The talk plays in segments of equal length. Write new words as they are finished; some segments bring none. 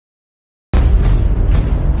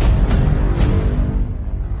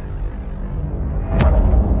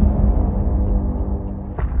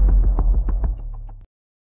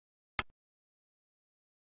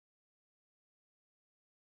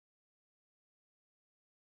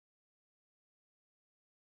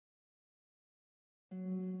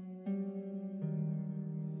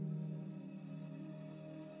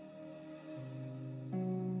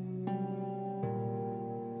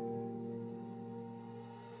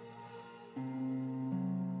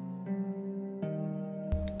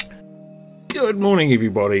Good morning,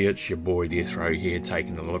 everybody. It's your boy Deathrow here,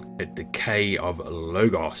 taking a look at Decay of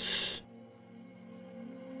Logos.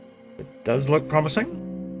 It does look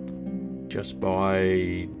promising, just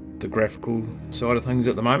by the graphical side of things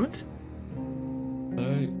at the moment. So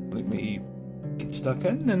let me get stuck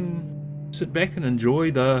in and sit back and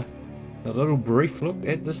enjoy the little brief look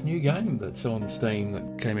at this new game that's on Steam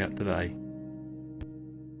that came out today.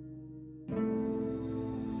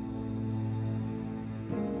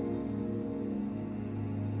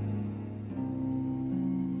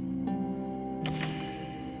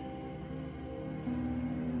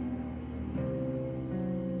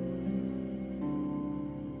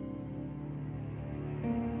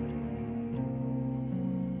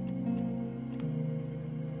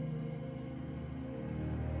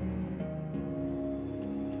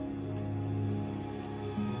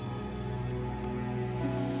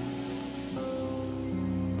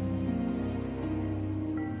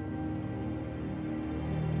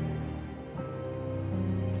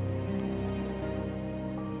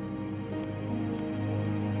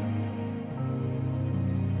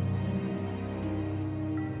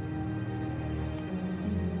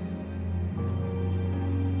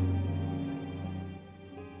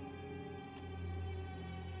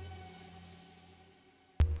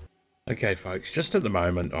 Okay folks, just at the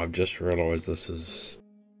moment I've just realised this is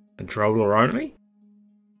controller only,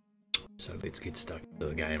 so let's get stuck into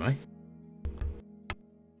the game, eh?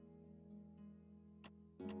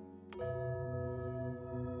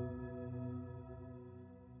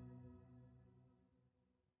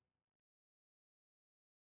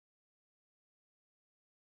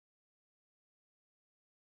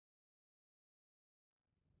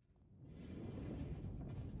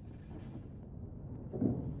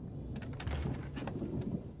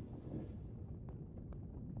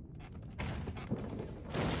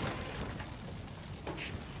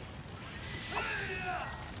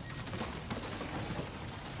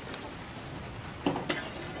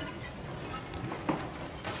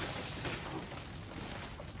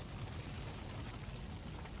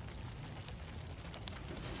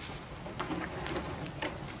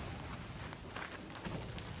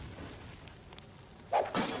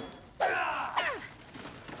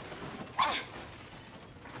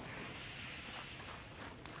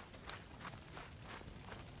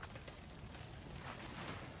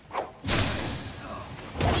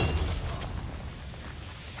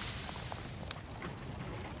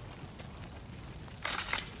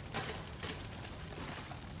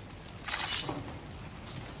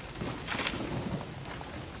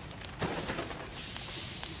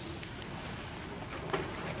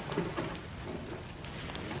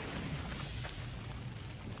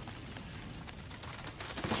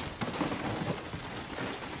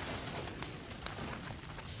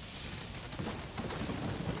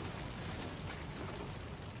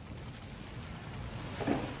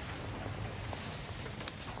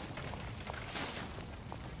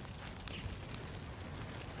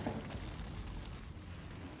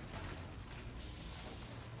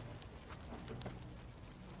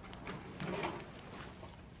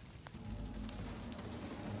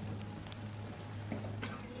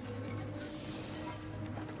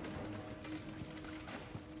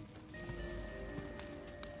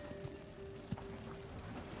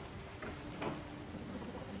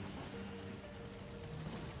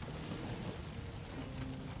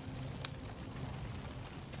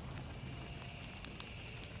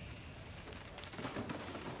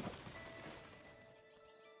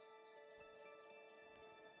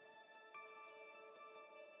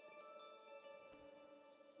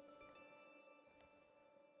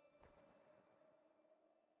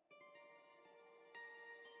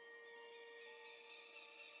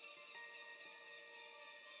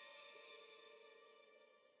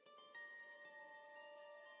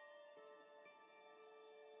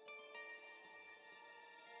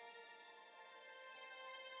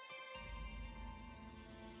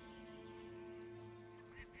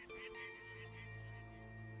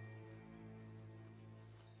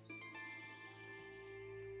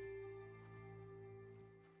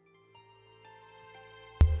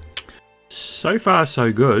 So far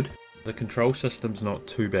so good. The control system's not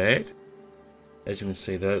too bad. As you can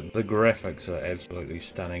see, the graphics are absolutely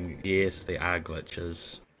stunning. Yes, there are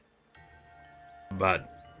glitches,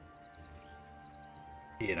 but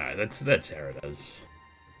you know, that's how it is.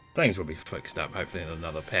 Things will be fixed up hopefully in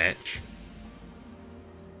another patch.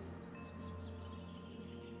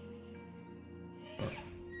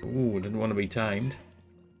 Ooh, didn't want to be tamed.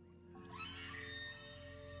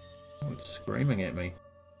 Oh, it's screaming at me.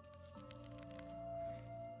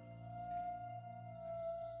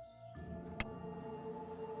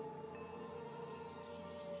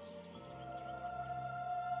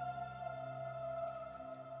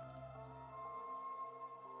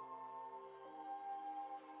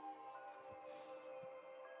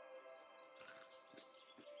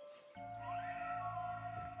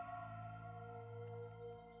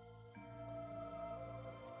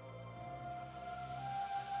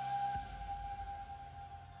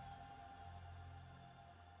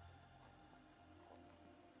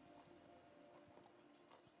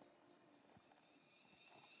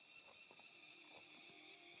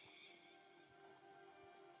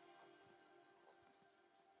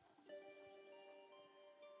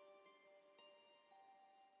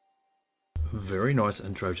 Very nice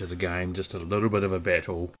intro to the game, just a little bit of a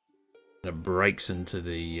battle. And it breaks into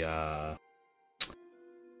the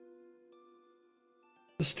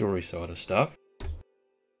story side of stuff.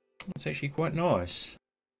 It's actually quite nice.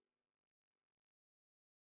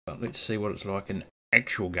 But let's see what it's like in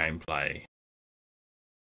actual gameplay.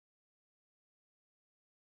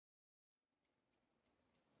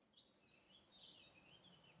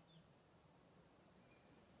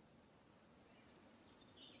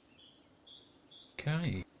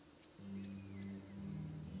 Okay.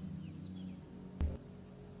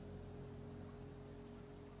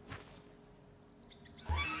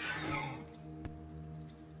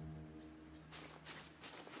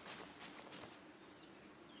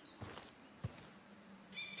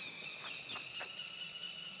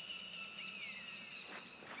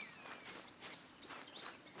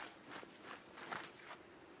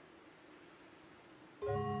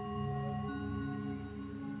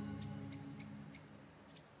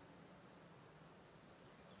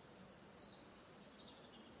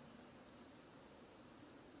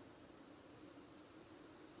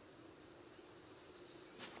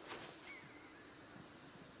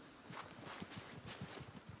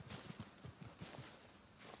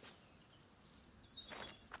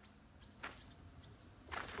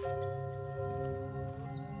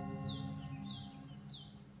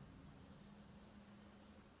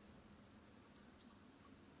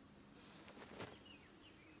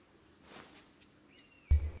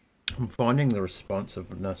 I'm finding the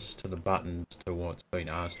responsiveness to the buttons to what's been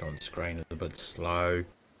asked on screen is a bit slow.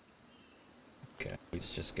 Okay,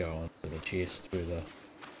 let's just go on to the chest where the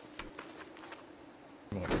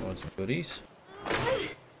might find some goodies.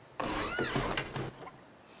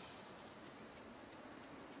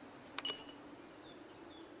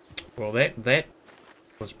 Well, that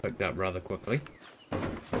was picked up rather quickly.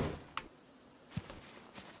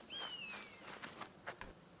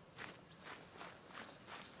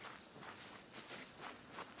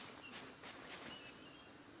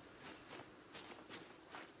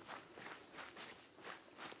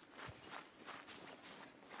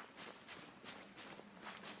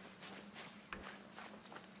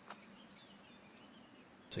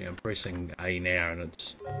 See, I'm pressing A now and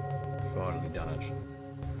it's finally done it.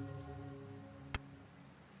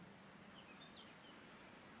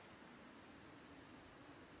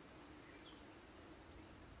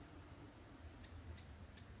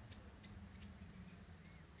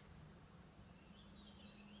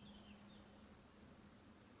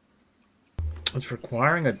 It's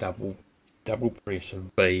requiring a double press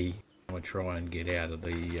of B. I try and get out of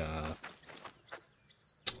the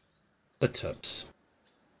tips.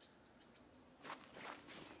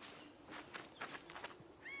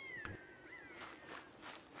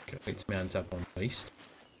 Okay, let's mount up on beast.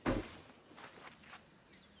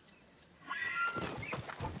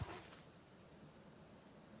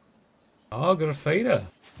 Oh, I've got a feeder.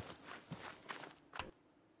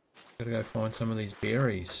 Gotta go find some of these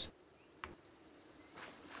berries.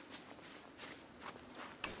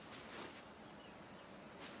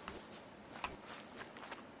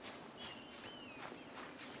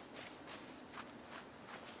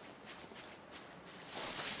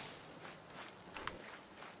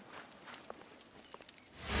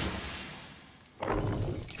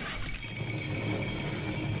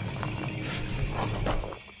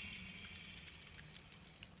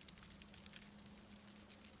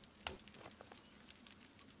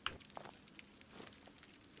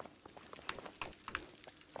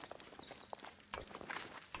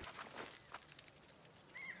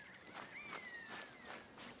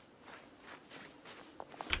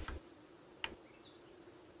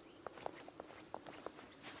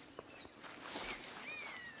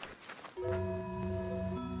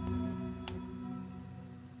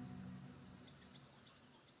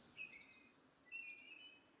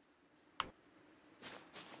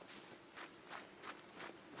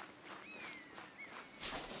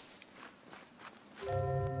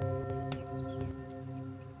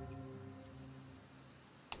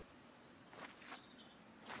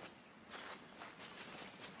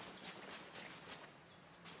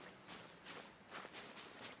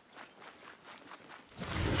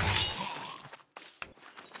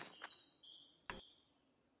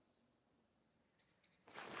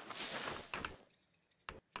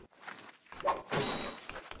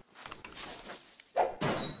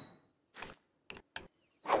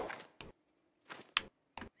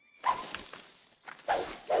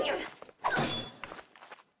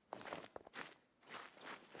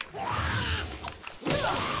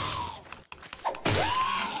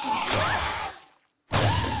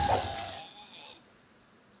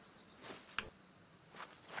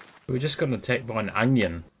 We just got attacked by an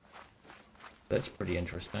onion. That's pretty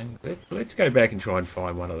interesting. Let's go back and try and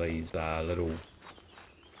find one of these little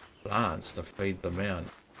plants to feed them out.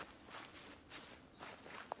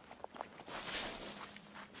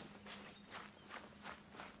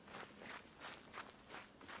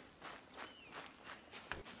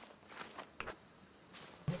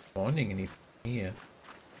 Not finding anything here.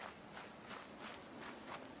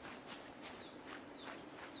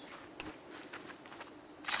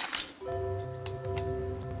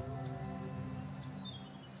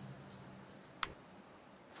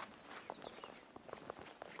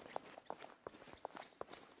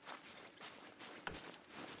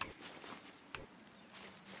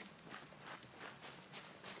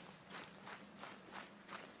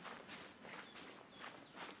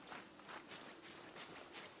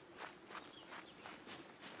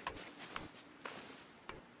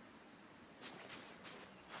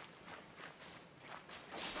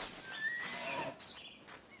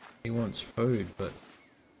 He wants food, but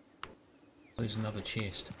there's another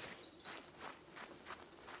chest.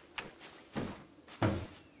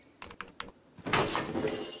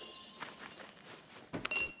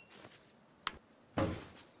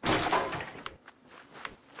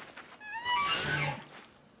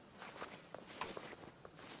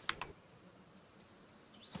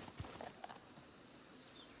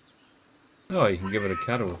 Oh, you can give it a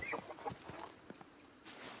cuddle.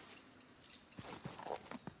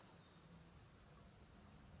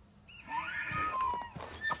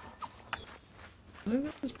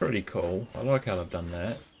 That's pretty cool. I like how they've done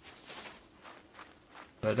that.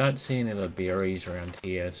 But I don't see any of the berries around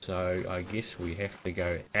here, so I guess we have to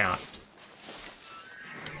go out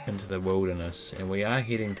into the wilderness. And we are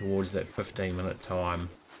heading towards that 15-minute time.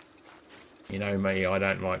 You know me, I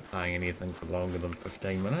don't like playing anything for longer than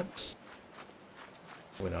 15 minutes.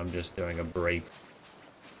 When I'm just doing a brief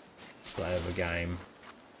play of a game.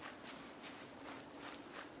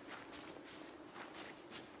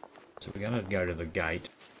 So we're going to go to the gate.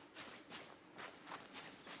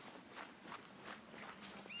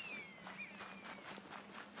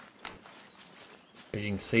 As you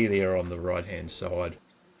can see there on the right hand side,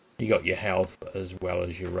 you got your health as well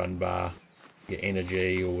as your run bar, your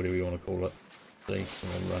energy, or whatever you want to call it. See,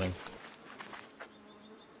 I'm running.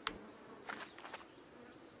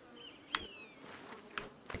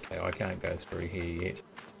 Okay, I can't go through here yet.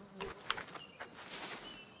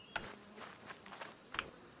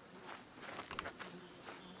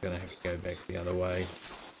 Gonna have to go back the other way.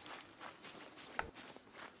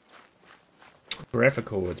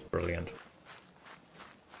 Graphical, it's brilliant.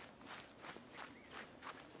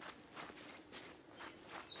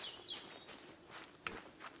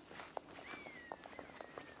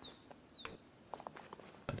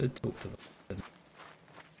 I did talk to them.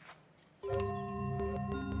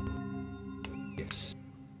 Yes.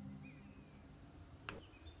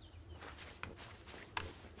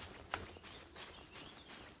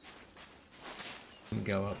 Can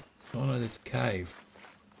go up. Oh no, there's a cave.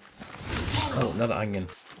 Oh, another onion.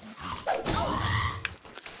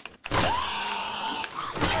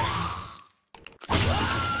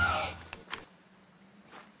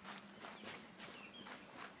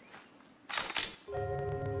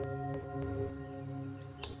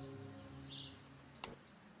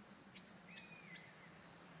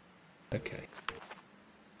 Okay.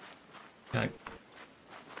 Can't.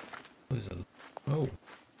 There's a. Oh.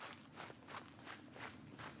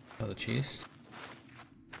 Another chest.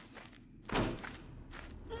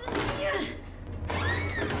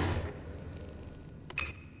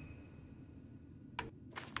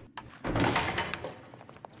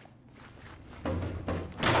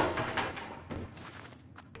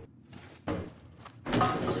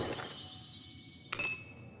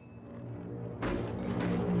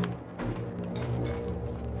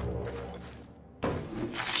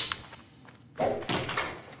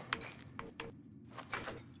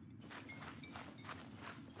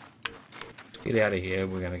 Get out of here,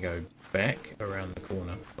 we're going to go back around the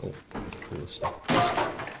corner. Oh, all this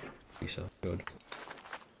stuff. Piece of good.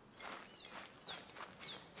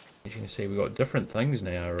 As you can see, we've got different things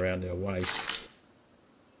now around our waist.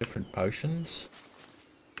 Different potions.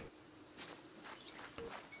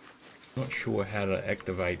 Not sure how to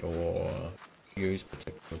activate or use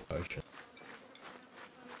particular potions.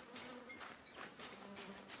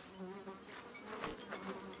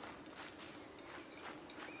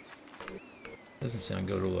 Doesn't sound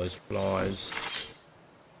good, all those flies.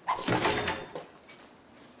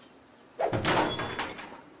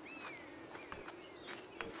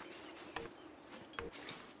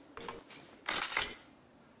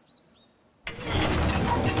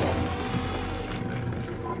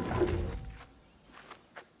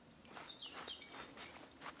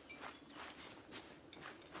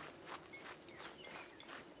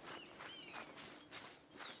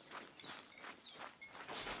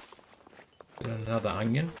 another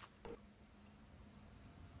onion.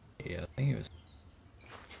 Yeah, I think it was.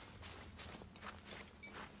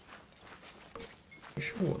 I'm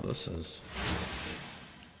sure what this is.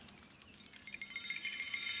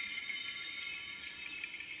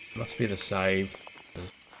 Must be the save.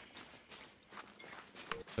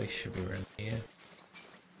 They should be around here.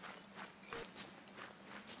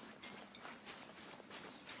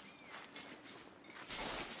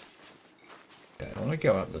 Okay, I want to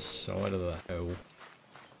go up the side of the hill.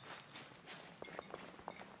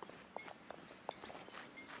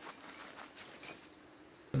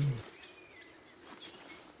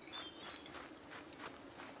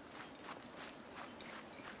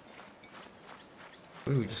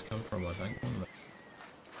 Where we just come from, I think, wasn't it?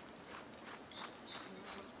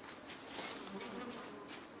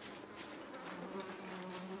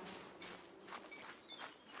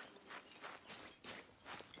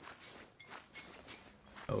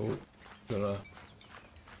 Oh,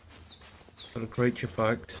 got a creature,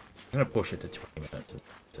 folks. I'm gonna push it to 20 minutes.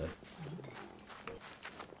 So.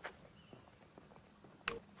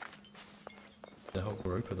 The whole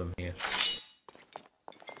group of them here. This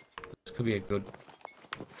could be a good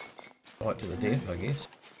fight to the death, I guess.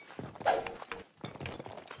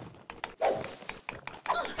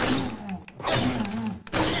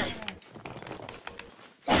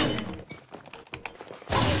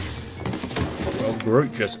 Well,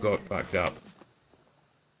 Groot just got fucked up.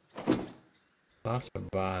 Last for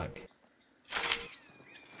bark.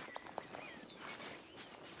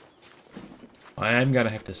 I am going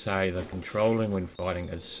to have to say the controlling when fighting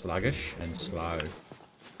is sluggish and slow.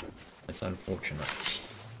 It's unfortunate.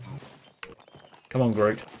 Come on,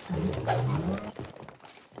 Groot.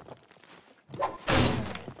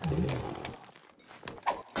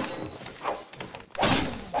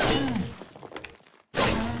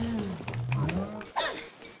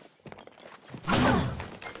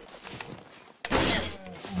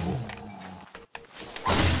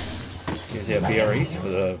 Here's our berries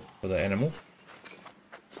for the animal.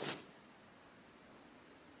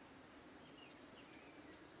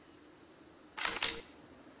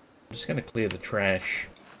 I'm just going to clear the trash.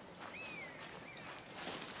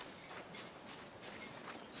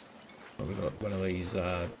 Oh, we've got one of these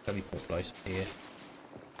teleport places here.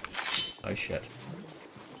 Oh shit.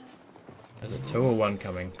 Is it 2 or 1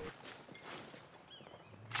 coming?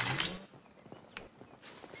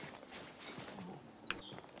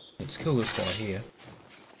 Let's kill this guy here.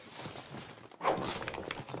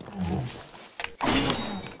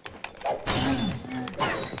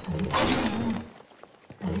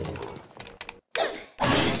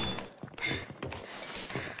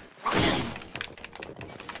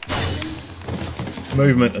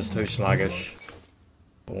 Movement is too sluggish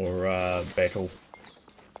for battle.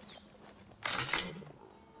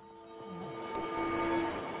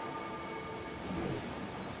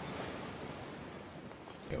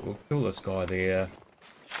 Yeah, we'll kill this guy there, and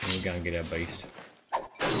we'll go and get our beast.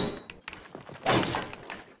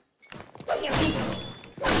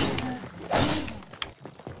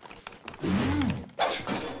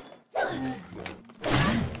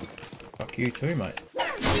 Fuck you too, mate.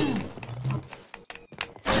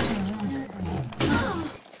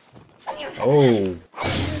 Oh!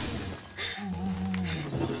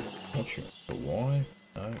 Not sure why.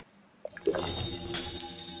 No.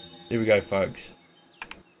 Here we go, folks.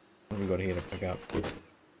 What have we got here to pick up?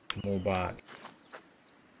 More bark.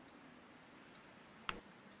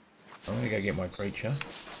 I'm gonna go get my creature.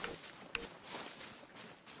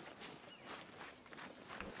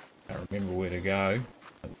 Can't remember where to go.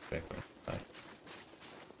 Back where.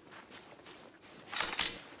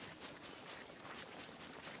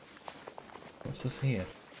 What's this here?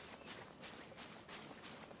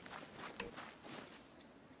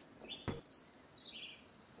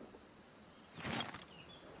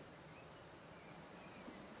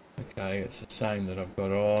 Okay, it's the same that I've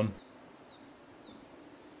got on.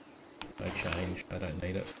 No change, I don't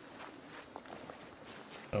need it.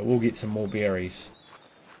 We'll get some more berries.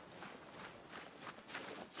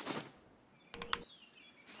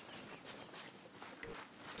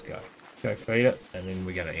 Let's go. Go feed it, and then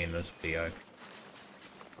we're going to end this video.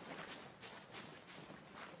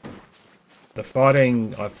 The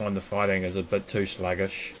fighting, I find the fighting is a bit too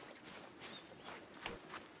sluggish.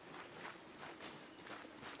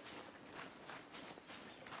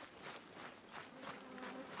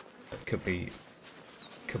 It could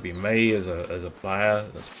be me as a player.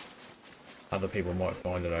 Other people might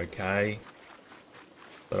find it okay,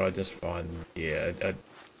 but I just find, yeah,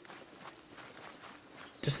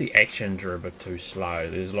 just the actions are a bit too slow.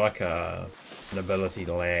 There's like an ability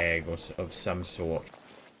lag of some sort.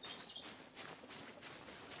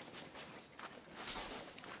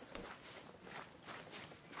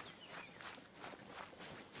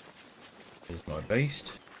 There's my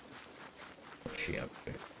beast. What's she up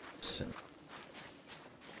to?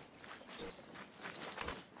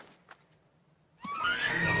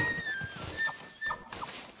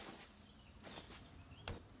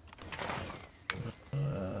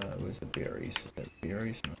 Where's the berries? Is that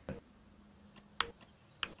berries? No.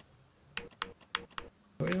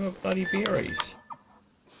 Where's my bloody berries?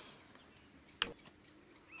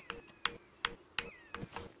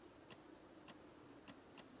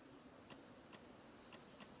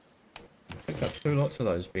 Picked up 2 lots of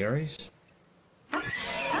those berries.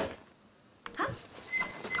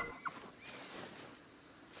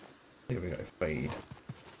 There we go, feed.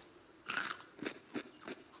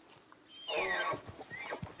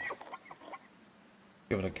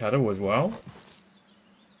 Give it a cuddle as well.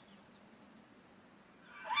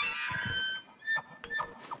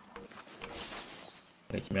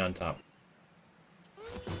 Let's mount up.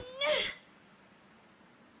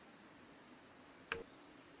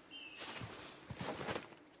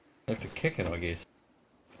 Have to kick it, I guess.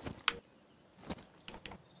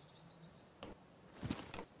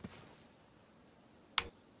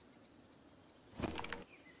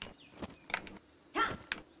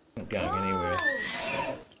 Not going anywhere.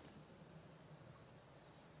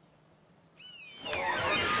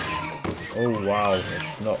 Oh wow,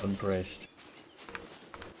 it's not impressed.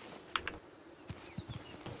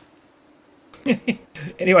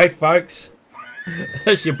 Anyway, folks,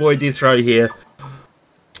 that's your boy Death Row here.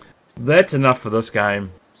 That's enough for this game.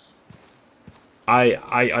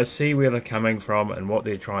 I see where they're coming from and what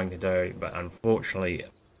they're trying to do, but unfortunately,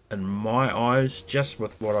 in my eyes, just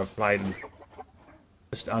with what I've played in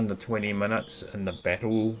just under 20 minutes in the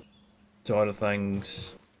battle side of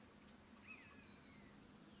things,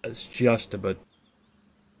 it's just a bit...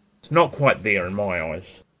 it's not quite there in my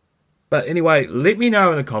eyes. But anyway, let me know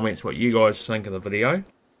in the comments what you guys think of the video.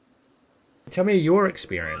 Tell me your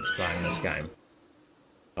experience playing this game.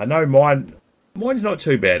 I know mine's not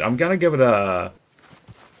too bad. I'm going to give it a...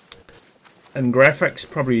 in graphics,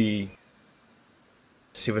 probably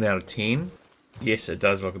 7 out of 10. Yes, it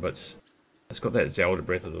does look a bit... it's got that Zelda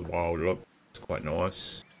Breath of the Wild look. It's quite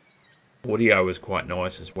nice. Audio is quite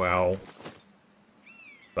nice as well.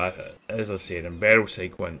 But as I said, in battle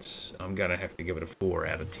sequence, I'm going to have to give it a 4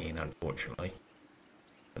 out of 10, unfortunately.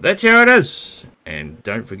 But that's how it is. And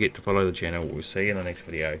don't forget to follow the channel. We'll see you in the next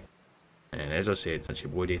video. And as I said, that's your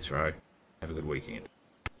boy Death Row. Have a good weekend.